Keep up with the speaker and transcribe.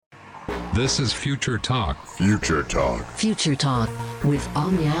This is Future Talk. Future Talk. Future Talk with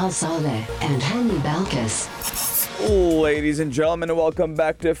Omnial Saleh and Hani Balkis. Ladies and gentlemen, welcome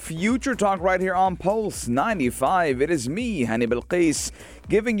back to Future Talk right here on Pulse 95. It is me, Hani Balkis,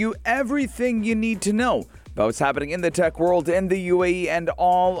 giving you everything you need to know about what's happening in the tech world, in the UAE, and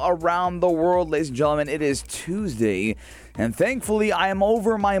all around the world. Ladies and gentlemen, it is Tuesday, and thankfully I am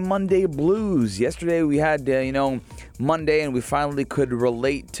over my Monday blues. Yesterday we had, Monday, and we finally could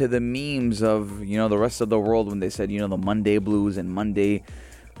relate to the memes of, the rest of the world when they said, the Monday blues and Monday,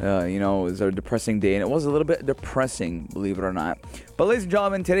 is a depressing day. And it was a little bit depressing, believe it or not. But ladies and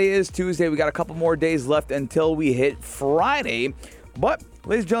gentlemen, today is Tuesday. We got a couple more days left until we hit Friday. But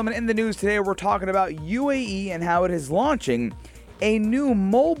ladies and gentlemen, in the news today, we're talking about UAE and how it is launching a new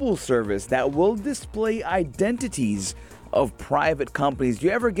mobile service that will display identities of private companies. Do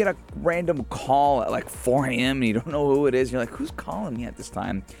you ever get a random call at like 4 a.m. and you don't know who it is? You're like, who's calling me at this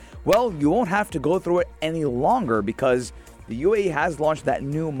time? Well, you won't have to go through it any longer because the UAE has launched that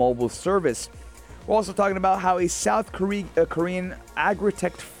new mobile service. We're also talking about how a South Korean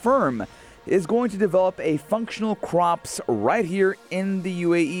agri-tech firm is going to develop a functional crops right here in the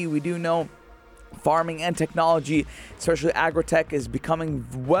UAE. We do know farming and technology, especially agri-tech, is becoming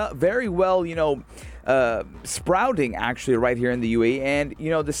very well, sprouting actually right here in the UAE. And,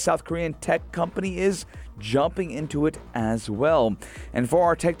 the South Korean tech company is jumping into it as well. And for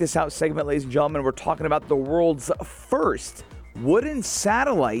our Tech This Out segment, ladies and gentlemen, we're talking about the world's first wooden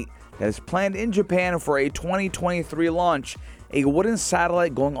satellite that is planned in Japan for a 2023 launch. A wooden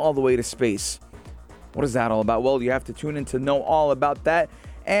satellite going all the way to space. What is that all about? Well, you have to tune in to know all about that.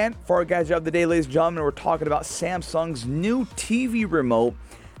 And for our gadget of the day, ladies and gentlemen, we're talking about Samsung's new TV remote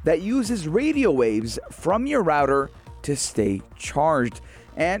that uses radio waves from your router to stay charged.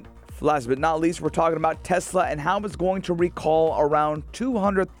 And last but not least, we're talking about Tesla and how it's going to recall around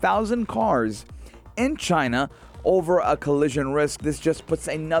 200,000 cars in China over a collision risk. This just puts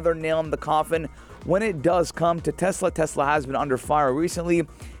another nail in the coffin when it does come to Tesla. Tesla has been under fire recently,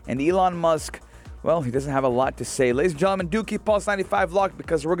 and Elon Musk, well, he doesn't have a lot to say. Ladies and gentlemen, do keep Pulse 95 locked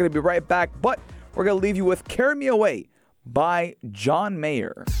because we're going to be right back, but we're going to leave you with Carry Me Away by John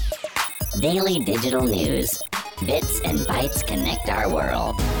Mayer. Daily digital news. Bits and bytes connect our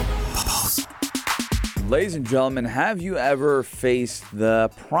world. Ladies and gentlemen, have you ever faced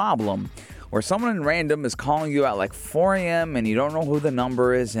the problem where someone random is calling you at like 4 a.m. and you don't know who the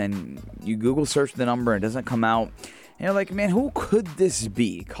number is, and you Google search the number and it doesn't come out, and you're like, man, who could this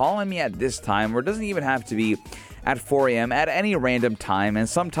be calling me at this time? Or it doesn't even have to be at 4 a.m., at any random time. And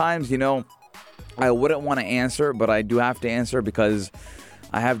sometimes, I wouldn't want to answer, but I do have to answer because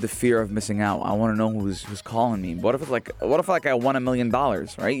I have the fear of missing out. I want to know who's calling me. What if I won $1 million,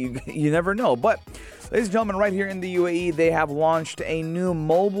 right? You never know. But ladies and gentlemen, right here in the UAE, they have launched a new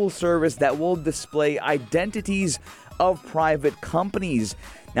mobile service that will display identities of private companies.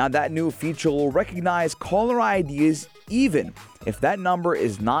 Now, that new feature will recognize caller IDs even if that number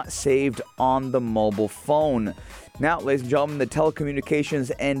is not saved on the mobile phone. Now, ladies and gentlemen, the Telecommunications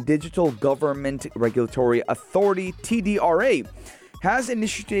and Digital Government Regulatory Authority, TDRA, has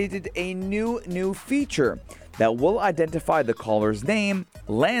initiated a new feature that will identify the caller's name,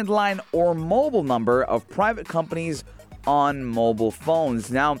 landline, or mobile number of private companies on mobile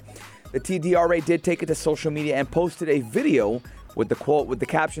phones. Now, the TDRA did take it to social media and posted a video with the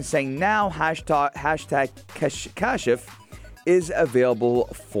caption saying, "Now hashtag Kashif is available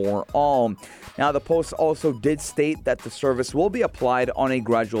for all." Now, the post also did state that the service will be applied on a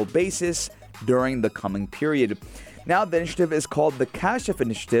gradual basis during the coming period. Now, the initiative is called the Kashif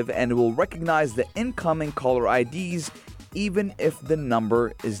Initiative and will recognize the incoming caller IDs even if the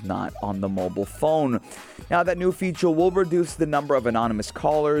number is not on the mobile phone. Now, that new feature will reduce the number of anonymous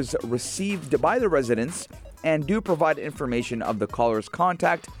callers received by the residents and do provide information of the caller's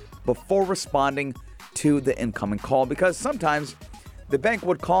contact before responding to the incoming call, because sometimes the bank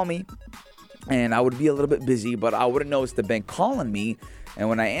would call me and I would be a little bit busy, but I wouldn't know it's the bank calling me. And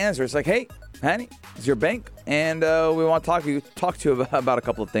when I answer, it's like, "Hey, honey, it's your bank, and we want to talk to you about a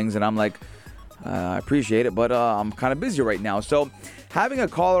couple of things." And I'm like, I appreciate it, but I'm kind of busy right now. So having a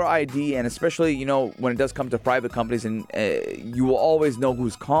caller ID, and especially, when it does come to private companies, and you will always know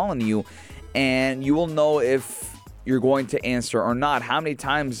who's calling you, and you will know if you're going to answer or not. How many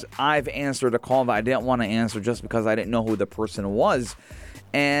times I've answered a call that I didn't want to answer just because I didn't know who the person was.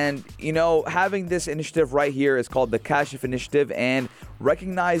 And, having this initiative right here is called the Kashif Initiative, and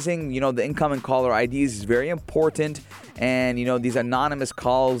recognizing, the incoming caller IDs is very important. And, these anonymous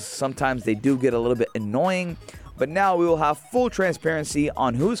calls, sometimes they do get a little bit annoying. But now we will have full transparency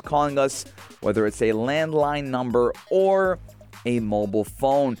on who's calling us, whether it's a landline number or a mobile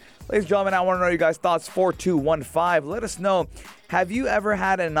phone. Ladies and gentlemen, I want to know your guys' thoughts. 4215. Let us know. Have you ever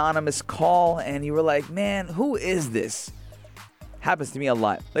had an anonymous call and you were like, man, who is this? Happens to me a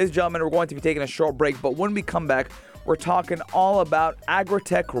lot. Ladies and gentlemen, we're going to be taking a short break, but when we come back, we're talking all about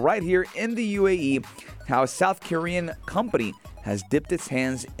agritech right here in the UAE, how a South Korean company has dipped its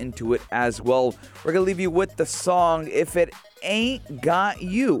hands into it as well. We're going to leave you with the song If It Ain't Got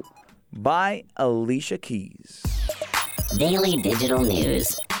You by Alicia Keys. Daily digital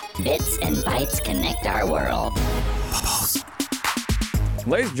news. Bits and bytes connect our world.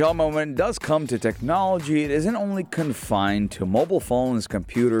 Ladies and gentlemen, when it does come to technology, it isn't only confined to mobile phones,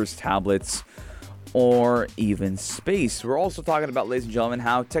 computers, tablets, or even space. We're also talking about, ladies and gentlemen,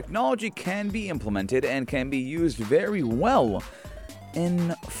 how technology can be implemented and can be used very well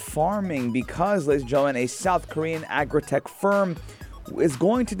in farming because, ladies and gentlemen, a South Korean agritech firm is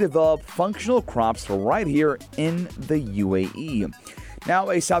going to develop functional crops right here in the UAE.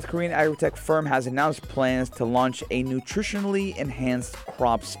 Now, a South Korean agritech firm has announced plans to launch a nutritionally enhanced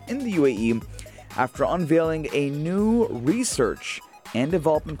crops in the UAE after unveiling a new research and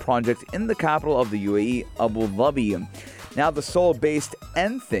development project in the capital of the UAE, Abu Dhabi. Now, the Seoul-based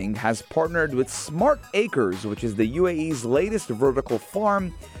Enthing has partnered with Smart Acres, which is the UAE's latest vertical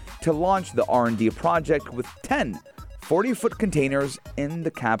farm, to launch the R&D project with 10 40-foot containers in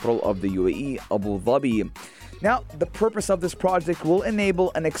the capital of the UAE, Abu Dhabi. Now, the purpose of this project will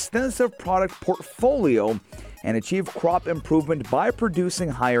enable an extensive product portfolio and achieve crop improvement by producing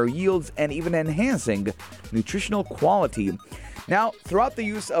higher yields and even enhancing nutritional quality. Now, throughout the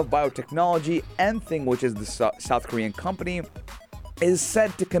use of biotechnology, Enthing, which is the South Korean company, is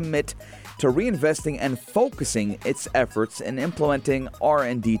said to commit to reinvesting and focusing its efforts in implementing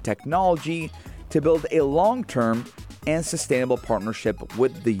R&D technology to build a long-term and sustainable partnership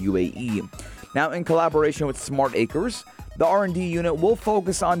with the UAE. Now, in collaboration with Smart Acres, the R&D unit will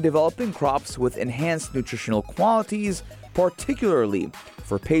focus on developing crops with enhanced nutritional qualities, particularly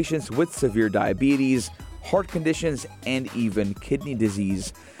for patients with severe diabetes, heart conditions, and even kidney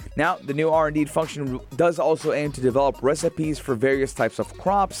disease. Now, the new R&D function does also aim to develop recipes for various types of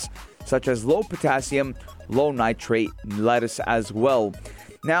crops, such as low potassium, low nitrate lettuce as well.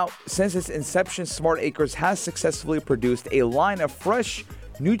 Now, since its inception, Smart Acres has successfully produced a line of fresh,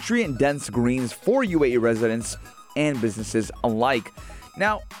 nutrient-dense greens for UAE residents and businesses alike.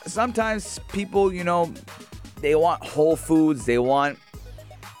 Now, sometimes people, they want whole foods. They want.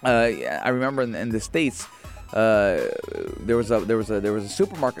 I remember in the States, there was a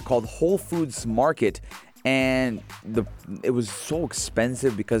supermarket called Whole Foods Market, and it was so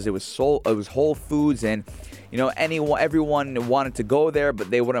expensive because it was Whole Foods, and everyone wanted to go there, but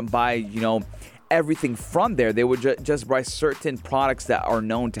they wouldn't buy everything from there. They would just buy certain products that are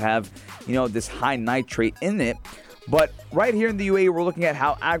known to have this high nitrate in it. But right here in the UAE, we're looking at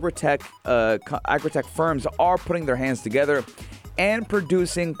how agritech firms are putting their hands together and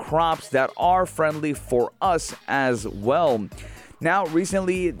producing crops that are friendly for us as well. Now,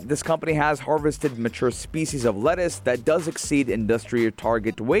 recently, this company has harvested mature species of lettuce that does exceed industry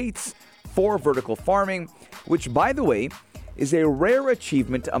target weights for vertical farming, which, by the way, is a rare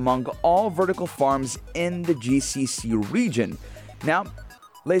achievement among all vertical farms in the GCC region. Now,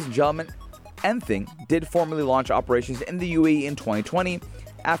 ladies and gentlemen, Enthing did formally launch operations in the UAE in 2020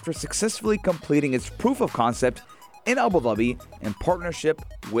 after successfully completing its proof of concept in Abu Dhabi in partnership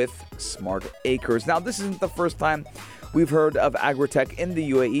with Smart Acres. Now, this isn't the first time we've heard of agritech in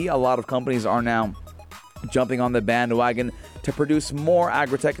the UAE. A lot of companies are now jumping on the bandwagon to produce more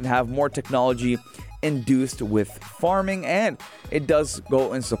agritech and have more technology induced with farming, and it does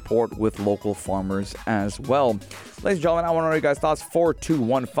go in support with local farmers as well. Ladies and gentlemen, I want to know your guys' thoughts.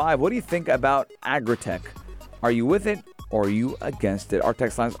 4215. What do you think about agritech? Are you with it or are you against it? Our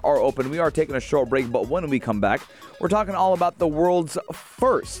text lines are open. We are taking a short break, but when we come back, we're talking all about the world's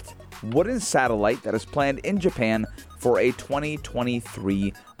first wooden satellite that is planned in Japan for a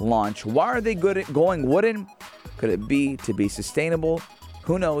 2023 launch. Why are they going wooden? Could it be to be sustainable?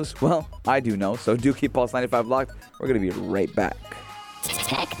 Who knows? Well, I do know, so do keep Pulse 95 locked. We're going to be right back.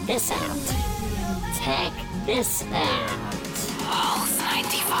 Check this out. Check this out. Pulse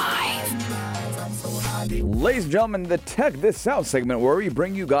 95. Ladies and gentlemen, the Tech This Out segment where we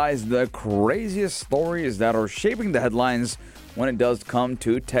bring you guys the craziest stories that are shaping the headlines when it does come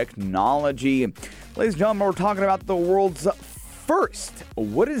to technology. Ladies and gentlemen, we're talking about the world's first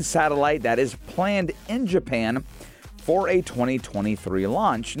wooden satellite that is planned in Japan for a 2023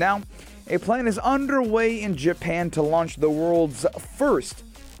 launch. Now, a plan is underway in Japan to launch the world's first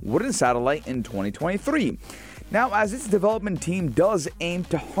wooden satellite in 2023. Now, as its development team does aim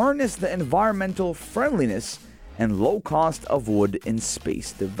to harness the environmental friendliness and low cost of wood in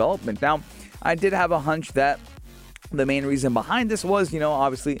space development. Now, I did have a hunch that the main reason behind this was,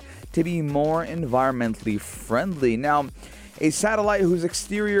 obviously to be more environmentally friendly. Now, a satellite whose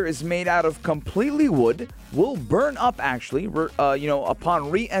exterior is made out of completely wood will burn up actually,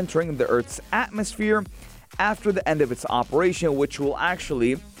 upon re-entering the Earth's atmosphere after the end of its operation, which will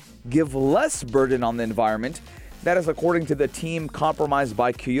actually give less burden on the environment. That is according to the team compromised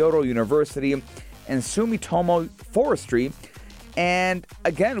by Kyoto University and Sumitomo Forestry. And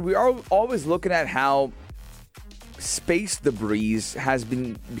again, we are always looking at how space debris has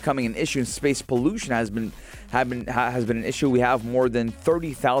been becoming an issue, and space pollution has been an issue. We have more than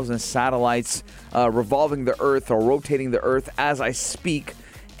 30,000 satellites revolving the Earth or rotating the Earth as I speak.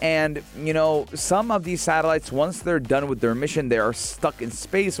 And, some of these satellites, once they're done with their mission, they are stuck in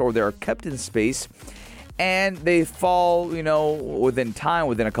space or they are kept in space. And they fall, within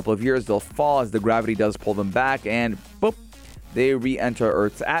a couple of years, they'll fall as the gravity does pull them back. And boop, they re-enter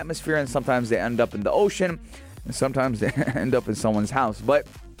Earth's atmosphere. And sometimes they end up in the ocean. And sometimes they end up in someone's house. But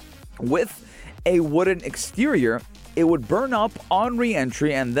with a wooden exterior, it would burn up on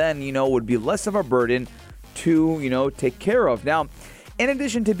re-entry and then, would be less of a burden to, take care of. Now, in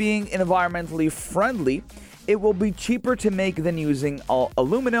addition to being environmentally friendly, it will be cheaper to make than using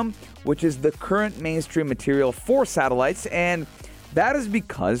aluminum, which is the current mainstream material for satellites. And that is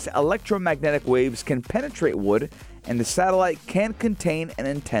because electromagnetic waves can penetrate wood and the satellite can contain an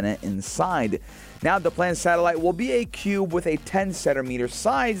antenna inside. Now, the planned satellite will be a cube with a 10-centimeter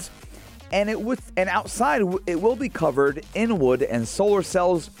size, and outside it will be covered in wood and solar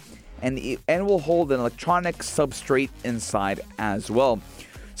cells, and will hold an electronic substrate inside as well.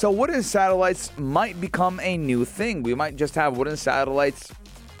 So wooden satellites might become a new thing. We might just have wooden satellites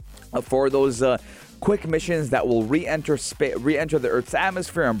for those quick missions that will re-enter the Earth's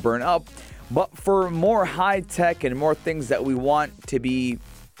atmosphere and burn up. But for more high-tech and more things that we want to be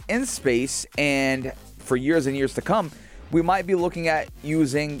in space and for years and years to come, we might be looking at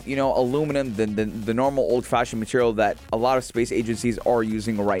using, aluminum, the normal old-fashioned material that a lot of space agencies are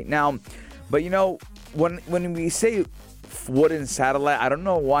using right now. But, when we say wooden satellite, I don't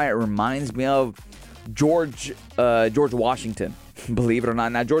know why it reminds me of George Washington, believe it or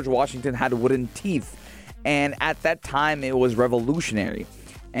not. Now, George Washington had wooden teeth, and at that time, it was revolutionary.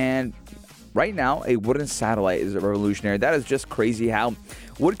 And right now, a wooden satellite is revolutionary. That is just crazy how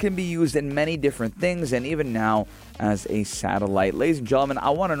wood can be used in many different things, and even now as a satellite. Ladies and gentlemen,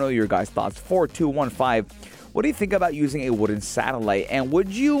 I want to know your guys' thoughts. 4215. What do you think about using a wooden satellite? And would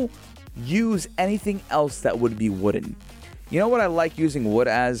you use anything else that would be wooden? You know what I like using wood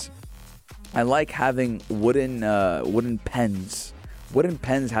as? I like having wooden pens. Wooden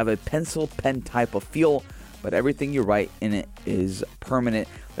pens have a pencil pen type of feel, but everything you write in it is permanent.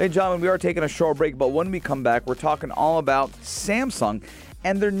 Ladies and gentlemen, we are taking a short break, but when we come back, we're talking all about Samsung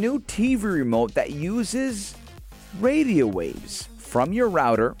and their new TV remote that uses radio waves from your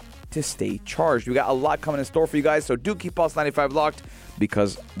router to stay charged. We got a lot coming in store for you guys, so do keep Pulse 95 locked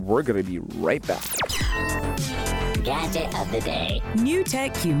because we're going to be right back. Gadget of the day. New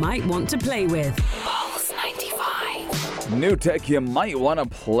tech you might want to play with. Pulse 95. New tech you might want to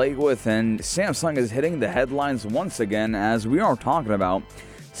play with, and Samsung is hitting the headlines once again as we are talking about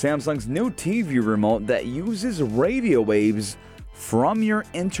Samsung's new TV remote that uses radio waves from your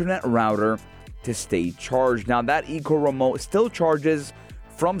internet router to stay charged. Now, that Eco Remote still charges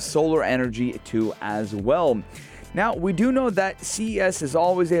from solar energy too as well. Now, we do know that CES is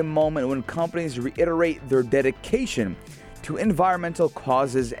always a moment when companies reiterate their dedication to environmental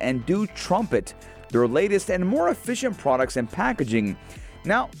causes and do trumpet their latest and more efficient products and packaging.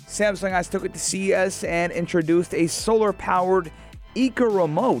 Now, Samsung has took it to CES and introduced a solar-powered Eco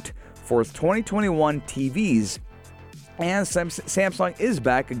Remote for its 2021 TVs. And Samsung is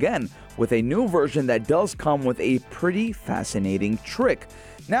back again with a new version that does come with a pretty fascinating trick.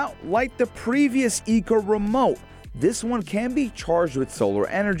 Now, like the previous Eco Remote, this one can be charged with solar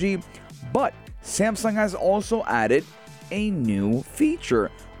energy, but Samsung has also added a new feature,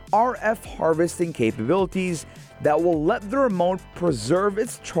 RF harvesting capabilities that will let the remote preserve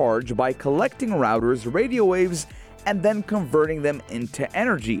its charge by collecting routers' radio waves and then converting them into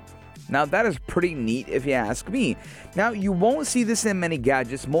energy. Now, that is pretty neat if you ask me. Now, you won't see this in many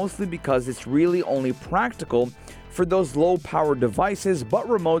gadgets, mostly because it's really only practical for those low-power devices, but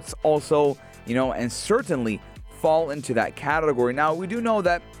remotes also, and certainly fall into that category. Now, we do know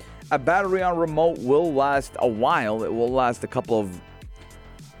that a battery on remote will last a while. It will last a couple of,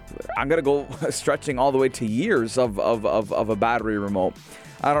 I'm going to go stretching all the way to years of a battery remote.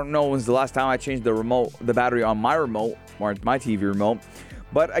 I don't know when's the last time I changed the battery on my remote, or my TV remote.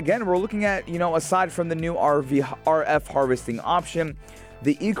 But again, we're looking at, aside from the new RF harvesting option,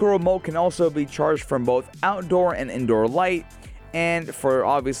 the Eco Remote can also be charged from both outdoor and indoor light. And for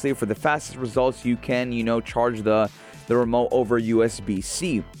the fastest results, you can, charge the remote over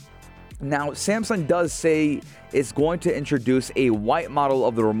USB-C. Now, Samsung does say it's going to introduce a white model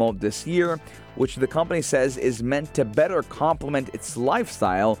of the remote this year, which the company says is meant to better complement its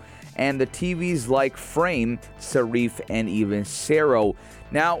lifestyle and the TVs like Frame, Serif, and even Sero.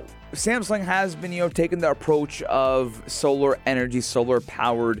 Now, Samsung has been, taking the approach of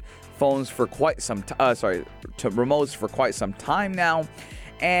solar-powered phones for quite some remotes for quite some time now,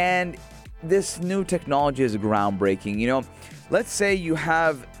 and this new technology is groundbreaking. Let's say you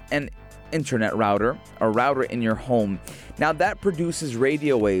have an internet router, a router in your home. Now that produces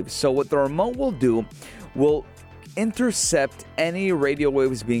radio waves. So what the remote will do will intercept any radio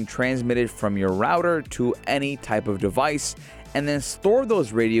waves being transmitted from your router to any type of device, and then store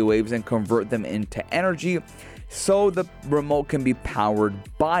those radio waves and convert them into energy so the remote can be powered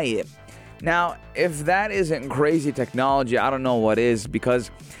by it. Now, if that isn't crazy technology, I don't know what is,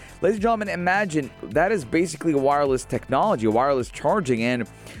 because, ladies and gentlemen, imagine that is basically wireless technology, wireless charging, and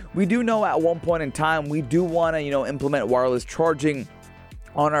we do know at one point in time we do want to, implement wireless charging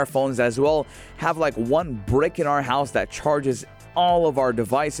on our phones as well. Have like one brick in our house that charges all of our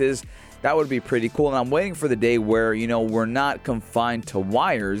devices. That would be pretty cool. And I'm waiting for the day where, we're not confined to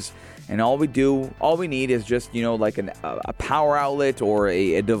wires, and all we need is just, like a power outlet or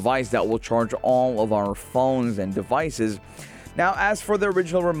a device that will charge all of our phones and devices. Now, as for the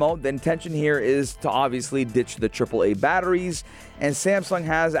original remote, the intention here is to obviously ditch the AAA batteries, and Samsung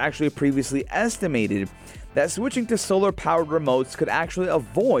has actually previously estimated that switching to solar-powered remotes could actually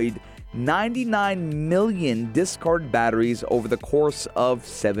avoid 99 million discarded batteries over the course of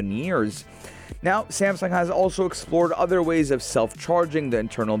 7 years. Now, Samsung has also explored other ways of self-charging the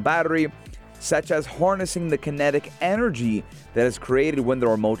internal battery, such as harnessing the kinetic energy that is created when the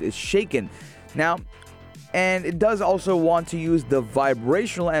remote is shaken. Now, and it does also want to use the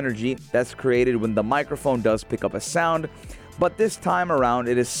vibrational energy that's created when the microphone does pick up a sound, but this time around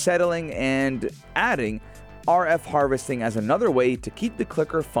it is settling and adding RF harvesting as another way to keep the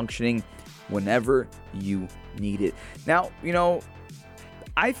clicker functioning whenever you need it. Now,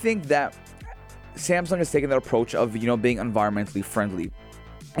 I think that Samsung has taken the approach of, being environmentally friendly.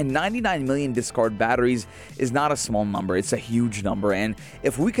 And 99 million discard batteries is not a small number. It's a huge number. And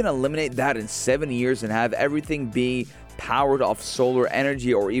if we can eliminate that in 7 years and have everything be powered off solar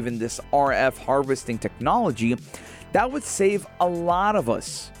energy or even this RF harvesting technology, that would save a lot of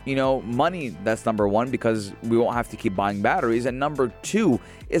us, money. That's number one, because we won't have to keep buying batteries. And number two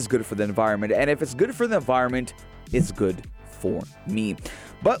is good for the environment. And if it's good for the environment, it's good for me.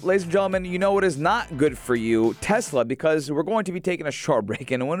 But, ladies and gentlemen, you know what is not good for you? Tesla, because we're going to be taking a short break.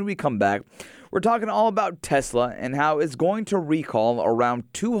 And when we come back, we're talking all about Tesla and how it's going to recall around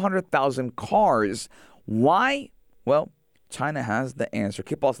 200,000 cars. Why? Well, China has the answer.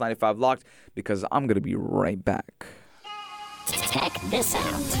 Keep Pulse 95 locked, because I'm going to be right back. Check this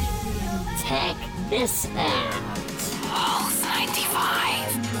out. Check this out. Pulse 95.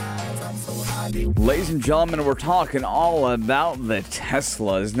 Ladies and gentlemen, we're talking all about the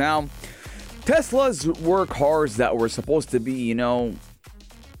Teslas. Now, Teslas were cars that were supposed to be, the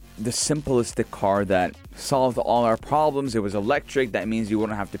simplistic car that solved all our problems. It was electric. That means you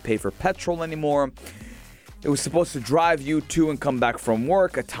wouldn't have to pay for petrol anymore. It was supposed to drive you to and come back from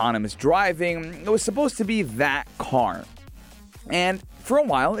work, autonomous driving. It was supposed to be that car. And for a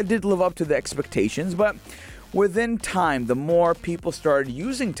while, it did live up to the expectations, but within time, the more people started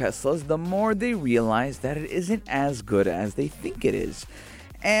using Teslas, the more they realized that it isn't as good as they think it is.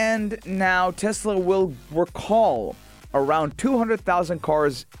 And now Tesla will recall around 200,000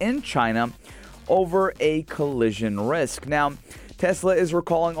 cars in China over a collision risk. Now, Tesla is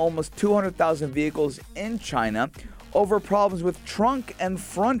recalling almost 200,000 vehicles in China over problems with trunk and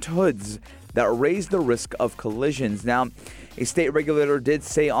front hoods that raise the risk of collisions. Now, a state regulator did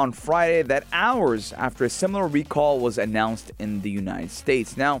say on Friday that hours after a similar recall was announced in the United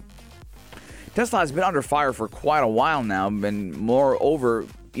States. Now, Tesla has been under fire for quite a while now, and moreover,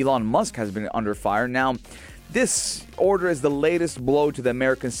 Elon Musk has been under fire. Now, this order is the latest blow to the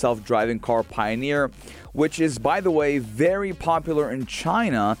American self-driving car pioneer, which is, by the way, very popular in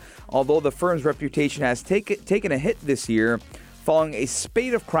China, although the firm's reputation has taken a hit this year following a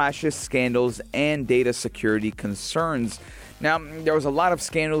spate of crashes, scandals, and data security concerns. Now, there was a lot of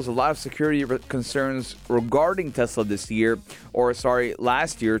scandals, a lot of security concerns regarding Tesla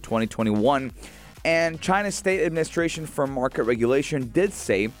last year, 2021. And China's State Administration for Market Regulation did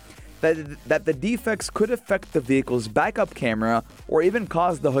say that the defects could affect the vehicle's backup camera or even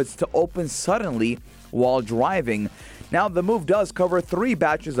cause the hoods to open suddenly while driving. Now, the move does cover 3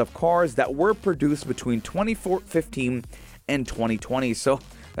 batches of cars that were produced between 2015 and 2020. So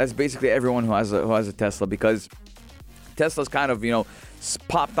that's basically everyone who has a Tesla, because Tesla's kind of,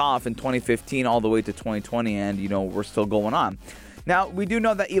 popped off in 2015 all the way to 2020, and, we're still going on. Now, we do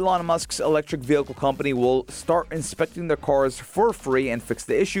know that Elon Musk's electric vehicle company will start inspecting their cars for free and fix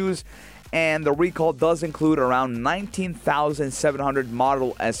the issues, and the recall does include around 19,700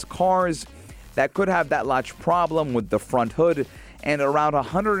 Model S cars that could have that latch problem with the front hood, and around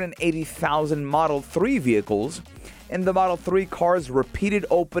 180,000 Model 3 vehicles. In the Model 3 cars, repeated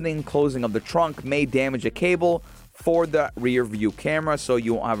opening and closing of the trunk may damage a cable for the rear view camera, so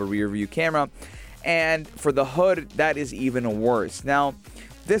you won't have a rear view camera. And for the hood, that is even worse. Now,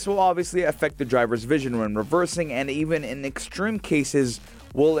 this will obviously affect the driver's vision when reversing, and even in extreme cases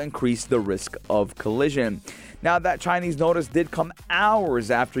will increase the risk of collision. Now, that Chinese notice did come hours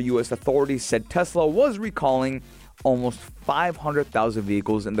after U.S. authorities said Tesla was recalling almost 500,000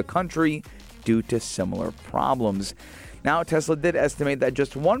 vehicles in the country due to similar problems. Now, Tesla did estimate that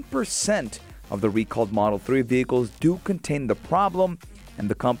just 1% of the recalled Model 3 vehicles do contain the problem, and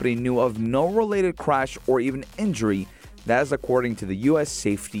the company knew of no related crash or even injury. That is according to the U.S.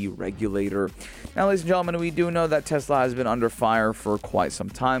 safety regulator. Now, ladies and gentlemen, we do know that Tesla has been under fire for quite some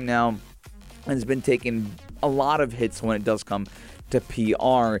time now, and has been taking a lot of hits when it does come to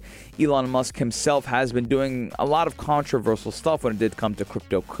PR. Elon Musk himself has been doing a lot of controversial stuff when it did come to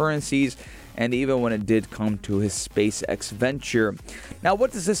cryptocurrencies, and even when it did come to his SpaceX venture. Now,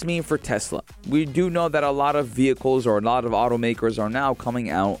 what does this mean for Tesla? We do know that a lot of vehicles or a lot of automakers are now coming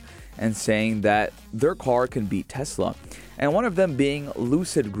out and saying that their car can beat Tesla. And one of them being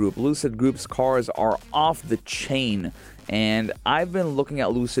Lucid Group. Lucid Group's cars are off the chain. And I've been looking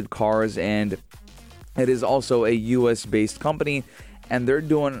at Lucid cars, and it is also a US-based company, and they're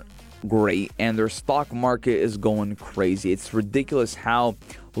doing great, and their stock market is going crazy. It's ridiculous how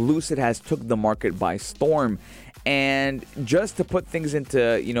Lucid has took the market by storm. And just to put things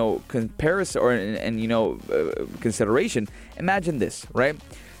into, comparison or consideration, imagine this, right?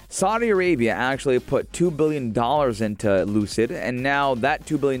 Saudi Arabia actually put $2 billion into Lucid, and now that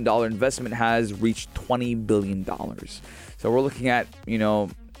 $2 billion investment has reached $20 billion. So we're looking at,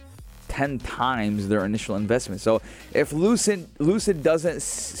 10 times their initial investment. So if Lucid doesn't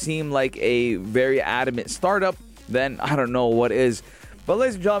seem like a very adamant startup, then I don't know what is. But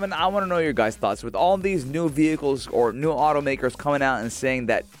ladies and gentlemen, I want to know your guys' thoughts. With all these new vehicles or new automakers coming out and saying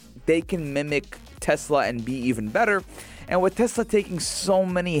that they can mimic Tesla and be even better, and with Tesla taking so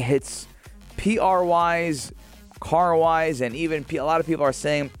many hits, PR-wise, car-wise, and even a lot of people are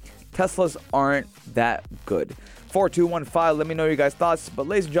saying Teslas aren't that good. 4215, let me know your guys' thoughts. But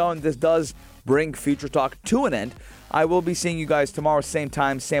ladies and gentlemen, this does bring Future Talk to an end. I will be seeing you guys tomorrow, same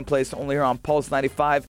time, same place, only here on Pulse 95.